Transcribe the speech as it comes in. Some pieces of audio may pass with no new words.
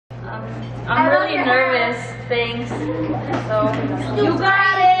I'm really nervous. Thanks. So You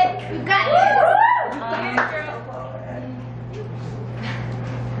got it. You got it.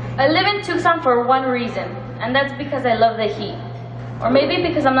 I live in Tucson for one reason, and that's because I love the heat. Or maybe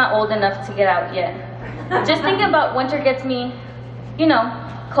because I'm not old enough to get out yet. Just thinking about winter gets me,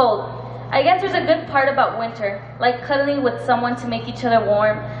 cold. I guess there's a good part about winter, like cuddling with someone to make each other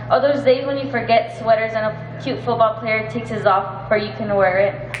warm, or those days when you forget sweaters and a cute football player takes his off or you can wear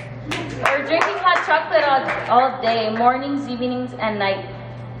it. Or drinking hot chocolate all day, mornings, evenings, and night.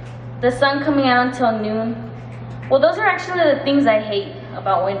 The sun coming out until noon. Well, those are actually the things I hate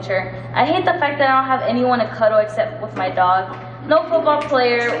about winter. I hate the fact that I don't have anyone to cuddle except with my dog. No football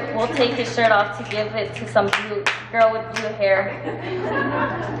player will take his shirt off to give it to some girl with blue hair.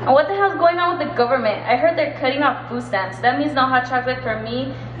 And what the hell's going on with the government? I heard they're cutting off food stamps. That means no hot chocolate for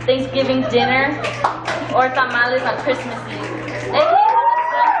me, Thanksgiving dinner, or tamales on Christmas Eve. I hate how the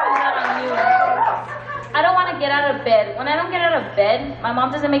sun comes out on you. I don't want to get out of bed. When I don't get out of bed, my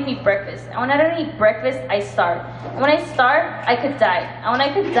mom doesn't make me breakfast. And when I don't eat breakfast, I starve. And when I starve, I could die. And when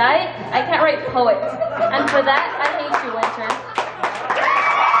I could die, I can't write poets. And for that,